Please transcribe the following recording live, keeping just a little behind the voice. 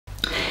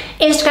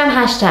Instagram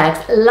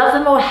hashtags, love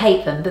them or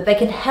hate them, but they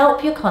can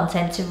help your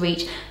content to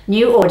reach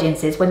new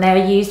audiences when they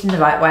are used in the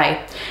right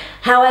way.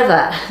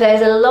 However,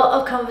 there's a lot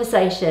of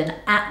conversation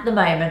at the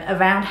moment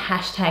around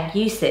hashtag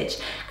usage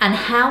and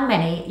how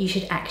many you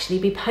should actually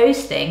be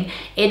posting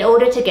in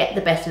order to get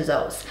the best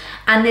results.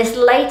 And this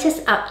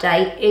latest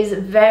update is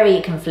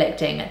very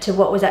conflicting to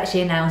what was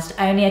actually announced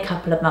only a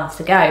couple of months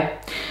ago.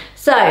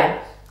 So,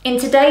 in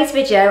today's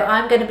video,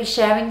 I'm going to be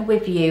sharing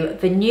with you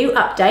the new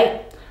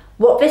update,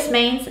 what this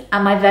means,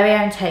 and my very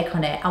own take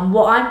on it, and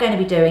what I'm going to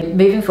be doing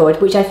moving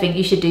forward, which I think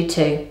you should do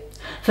too.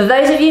 For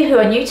those of you who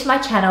are new to my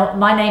channel,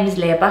 my name is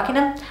Leah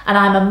Buckingham and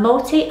I'm a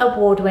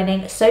multi-award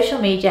winning social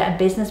media and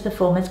business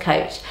performance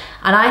coach,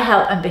 and I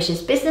help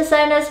ambitious business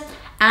owners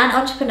and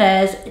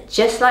entrepreneurs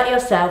just like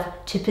yourself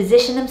to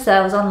position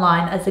themselves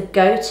online as a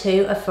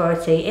go-to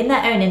authority in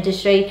their own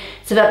industry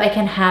so that they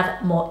can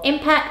have more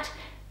impact,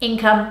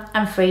 income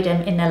and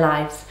freedom in their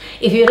lives.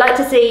 If you'd like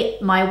to see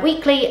my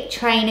weekly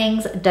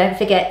trainings, don't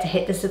forget to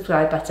hit the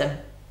subscribe button.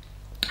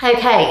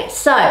 Okay,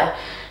 so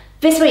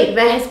this week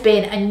there has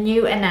been a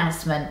new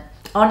announcement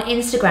on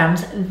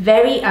Instagram's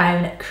very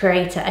own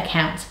creator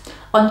account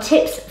on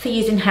tips for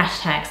using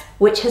hashtags,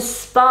 which has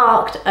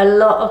sparked a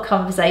lot of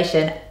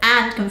conversation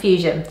and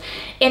confusion.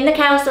 In the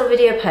carousel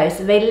video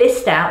post, they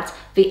list out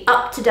the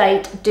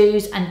up-to-date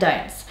do's and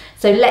don'ts.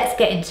 So let's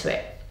get into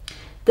it.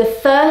 The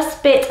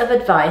first bit of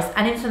advice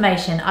and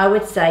information I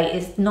would say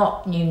is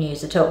not new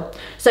news at all.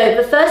 So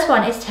the first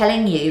one is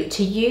telling you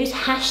to use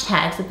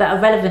hashtags that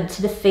are relevant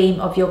to the theme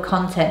of your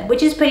content,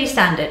 which is pretty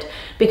standard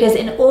because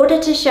in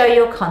order to show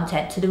your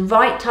content to the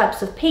right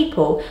types of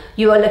people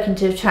you are looking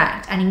to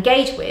attract and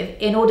engage with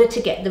in order to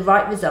get the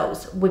right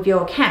results with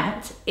your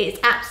account,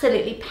 it's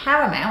absolutely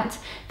paramount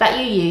that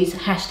you use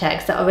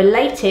hashtags that are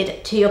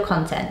related to your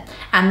content,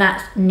 and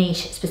that's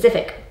niche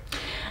specific.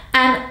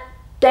 And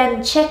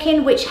then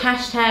checking which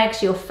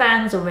hashtags your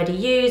fans already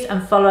use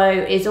and follow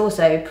is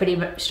also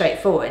pretty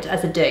straightforward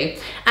as a do.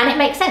 And it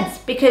makes sense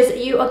because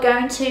you are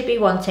going to be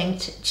wanting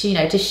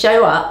to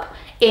show up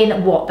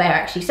in what they're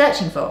actually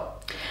searching for.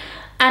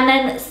 And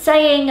then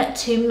saying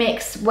to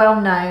mix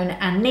well-known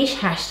and niche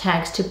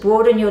hashtags to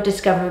broaden your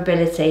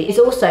discoverability is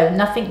also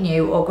nothing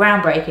new or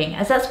groundbreaking,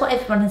 as that's what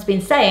everyone has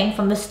been saying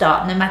from the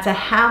start, no matter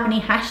how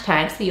many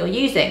hashtags that you're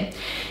using.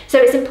 So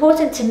it's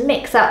important to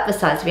mix up the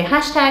size of your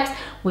hashtags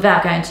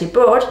without going too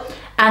broad,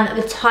 and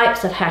the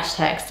types of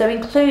hashtags, so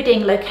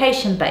including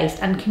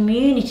location-based and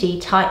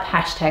community-type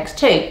hashtags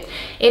too,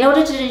 in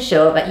order to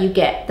ensure that you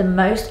get the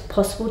most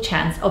possible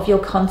chance of your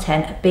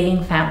content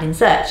being found in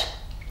search.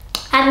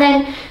 And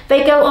then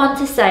they go on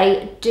to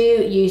say, do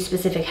use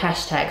specific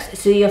hashtags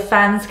so your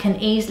fans can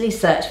easily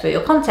search for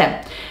your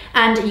content,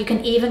 and you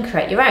can even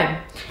create your own.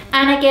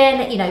 And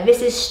again,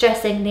 this is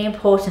stressing the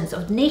importance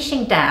of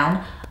niching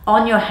down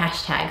on your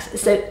hashtags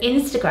so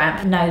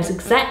Instagram knows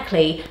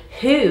exactly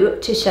who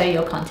to show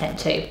your content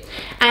to.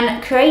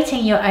 And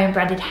creating your own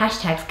branded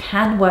hashtags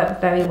can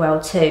work very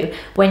well too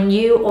when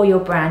you or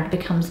your brand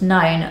becomes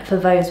known for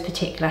those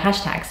particular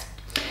hashtags.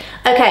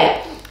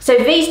 Okay, so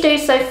these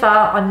do's so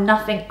far are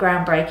nothing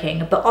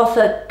groundbreaking, but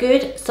offer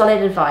good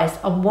solid advice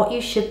on what you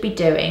should be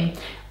doing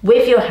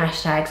with your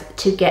hashtags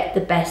to get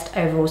the best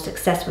overall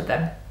success with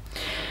them.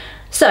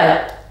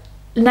 So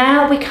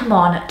now we come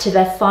on to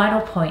the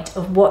final point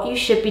of what you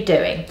should be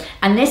doing,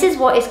 and this is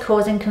what is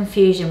causing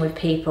confusion with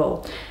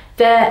people.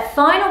 The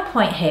final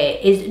point here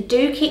is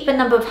do keep the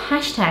number of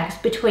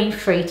hashtags between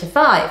 3 to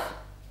 5.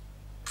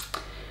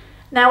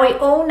 Now we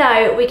all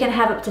know we can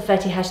have up to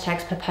 30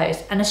 hashtags per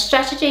post, and a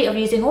strategy of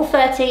using all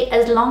 30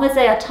 as long as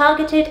they are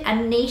targeted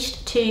and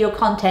niched to your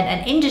content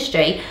and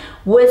industry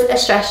was a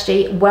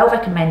strategy well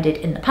recommended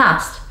in the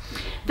past.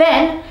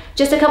 Then,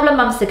 just a couple of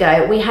months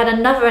ago, we had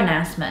another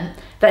announcement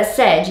that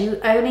said you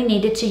only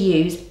needed to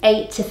use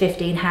 8 to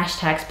 15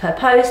 hashtags per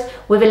post,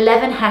 with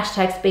 11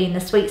 hashtags being the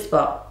sweet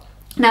spot.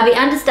 Now the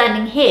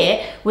understanding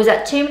here was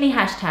that too many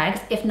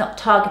hashtags, if not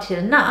targeted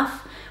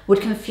enough,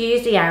 would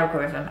confuse the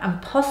algorithm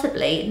and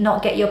possibly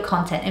not get your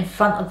content in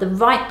front of the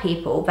right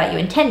people that you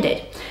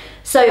intended.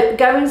 So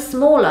going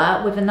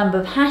smaller with the number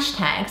of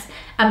hashtags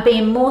and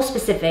being more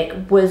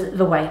specific was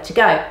the way to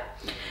go.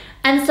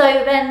 And so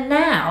then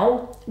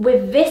now,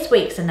 with this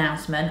week's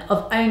announcement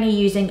of only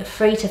using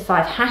 3 to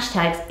 5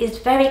 hashtags is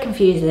very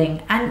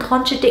confusing and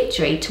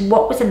contradictory to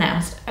what was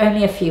announced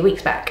only a few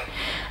weeks back.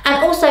 And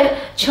also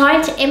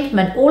trying to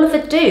implement all of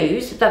the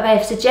do's that they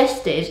have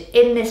suggested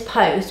in this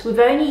post with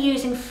only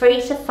using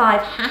 3 to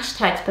 5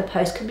 hashtags per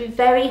post could be a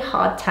very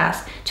hard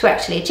task to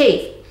actually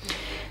achieve.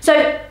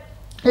 So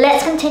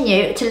let's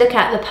continue to look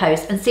at the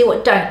post and see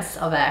what don'ts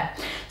are there.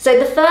 So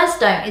the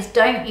first don't is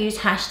don't use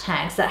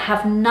hashtags that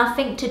have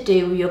nothing to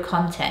do with your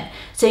content.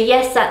 So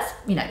yes, that's,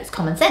 it's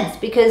common sense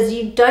because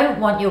you don't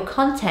want your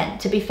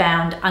content to be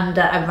found under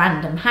a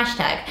random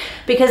hashtag,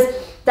 because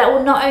that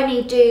will not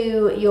only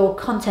do your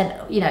content,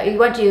 it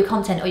won't do your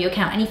content or your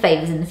account any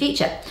favors in the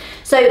future.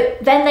 So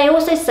then they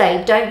also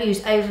say don't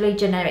use overly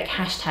generic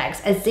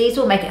hashtags, as these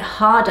will make it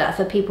harder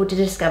for people to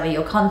discover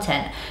your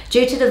content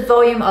due to the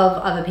volume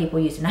of other people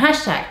using the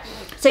hashtag.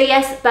 So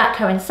yes, that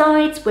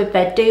coincides with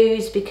their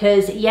do's,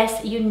 because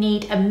yes, you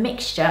need a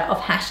mixture of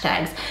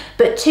hashtags,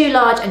 but too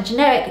large and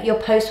generic, your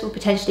post will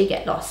potentially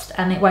get lost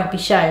and it won't be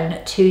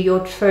shown to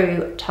your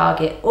true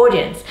target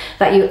audience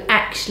that you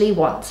actually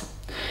want.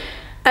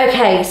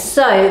 Okay,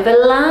 so the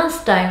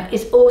last don't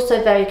is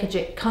also very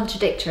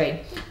contradictory,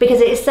 because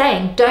it is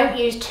saying don't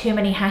use too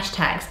many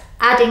hashtags.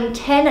 Adding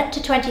 10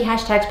 to 20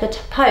 hashtags per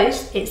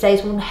post, it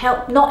says, will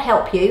not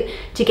help you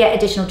to get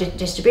additional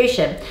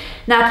distribution.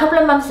 Now, a couple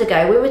of months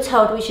ago, we were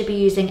told we should be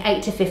using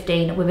 8 to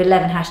 15, with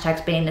 11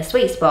 hashtags being the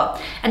sweet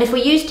spot. And if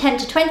we use 10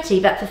 to 20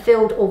 that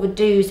fulfilled all the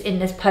do's in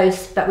this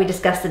post that we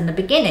discussed in the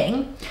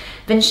beginning,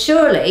 then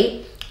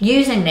surely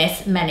using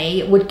this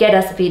many would get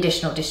us the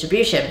additional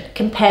distribution,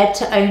 compared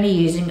to only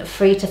using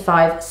 3 to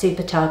 5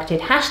 super targeted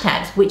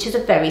hashtags, which is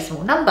a very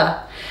small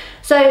number.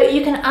 So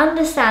you can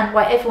understand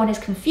why everyone is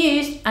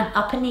confused and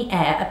up in the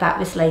air about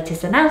this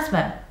latest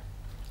announcement.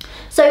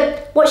 So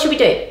what should we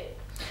do?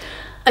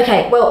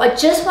 Okay, well, I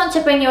just want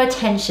to bring your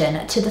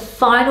attention to the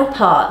final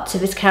part to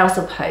this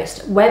carousel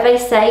post, where they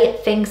say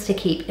things to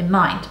keep in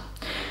mind.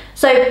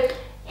 So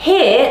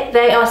here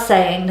they are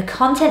saying the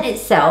content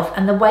itself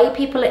and the way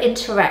people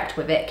interact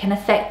with it can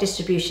affect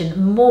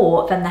distribution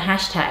more than the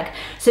hashtag.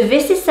 So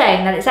this is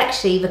saying that it's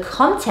actually the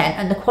content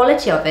and the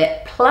quality of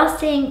it,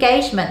 plus the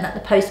engagement that the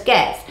post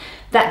gets,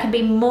 that can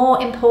be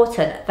more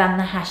important than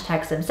the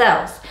hashtags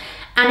themselves.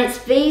 And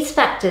it's these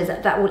factors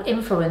that will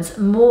influence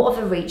more of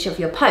the reach of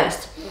your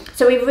post.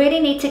 So we really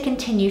need to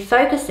continue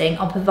focusing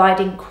on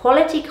providing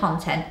quality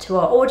content to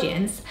our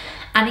audience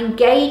and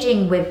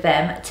engaging with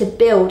them to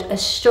build a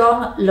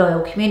strong,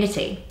 loyal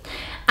community.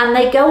 And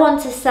they go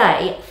on to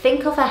say,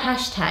 think of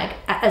hashtags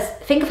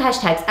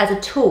as a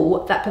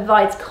tool that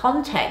provides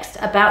context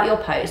about your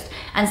post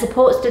and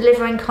supports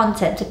delivering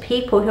content to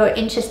people who are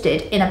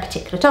interested in a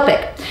particular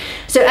topic.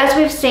 So as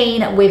we've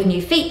seen with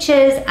new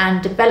features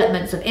and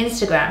developments of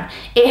Instagram,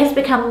 it has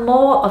become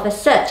more of a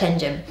search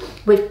engine,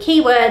 with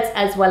keywords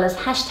as well as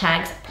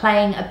hashtags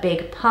playing a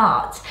big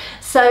part.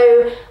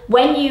 So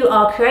when you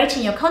are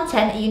creating your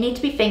content, you need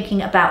to be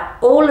thinking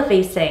about all of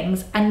these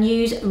things and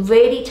use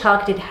really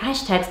targeted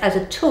hashtags as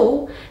a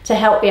tool to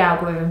help the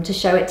algorithm to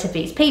show it to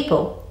these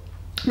people.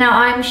 Now,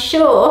 I'm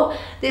sure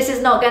this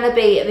is not going to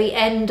be the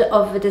end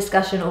of the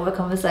discussion or the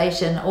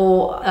conversation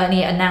or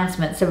any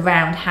announcements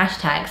around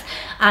hashtags,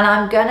 and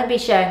I'm going to be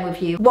sharing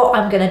with you what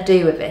I'm going to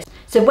do with this.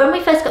 So when we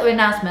first got the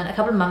announcement a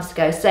couple of months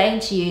ago saying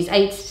to use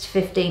 8 to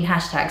 15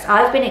 hashtags,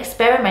 I've been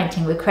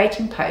experimenting with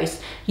creating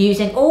posts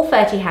using all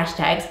 30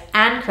 hashtags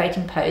and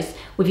creating posts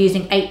with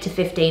using 8 to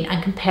 15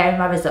 and comparing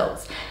my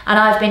results. And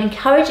I've been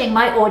encouraging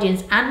my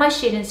audience and my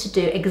students to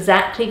do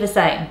exactly the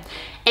same.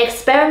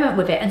 Experiment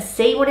with it and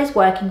see what is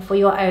working for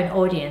your own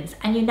audience.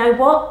 And you know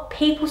what?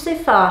 People so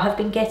far have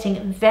been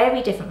getting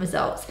very different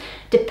results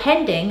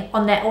depending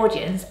on their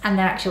audience and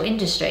their actual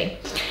industry.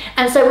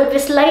 And so with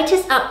this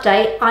latest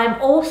update, I'm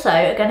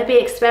also going to be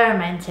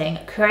experimenting,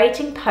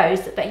 creating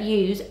posts that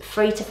use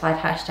 3 to 5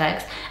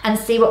 hashtags and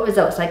see what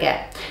results I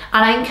get.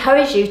 And I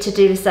encourage you to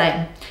do the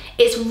same.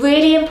 It's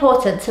really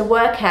important to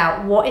work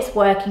out what is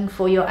working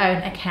for your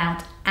own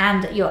account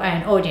and your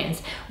own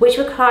audience, which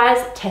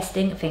requires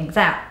testing things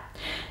out.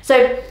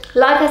 So,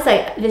 like I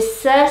say,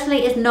 this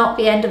certainly is not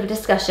the end of the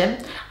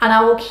discussion, and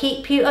I will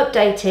keep you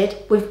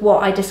updated with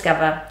what I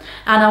discover.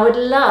 And I would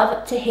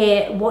love to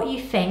hear what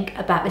you think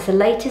about this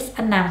latest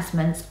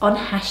announcements on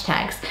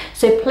hashtags.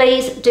 So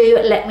please do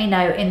let me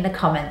know in the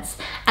comments,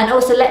 and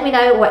also let me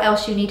know what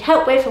else you need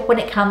help with when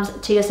it comes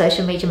to your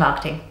social media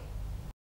marketing.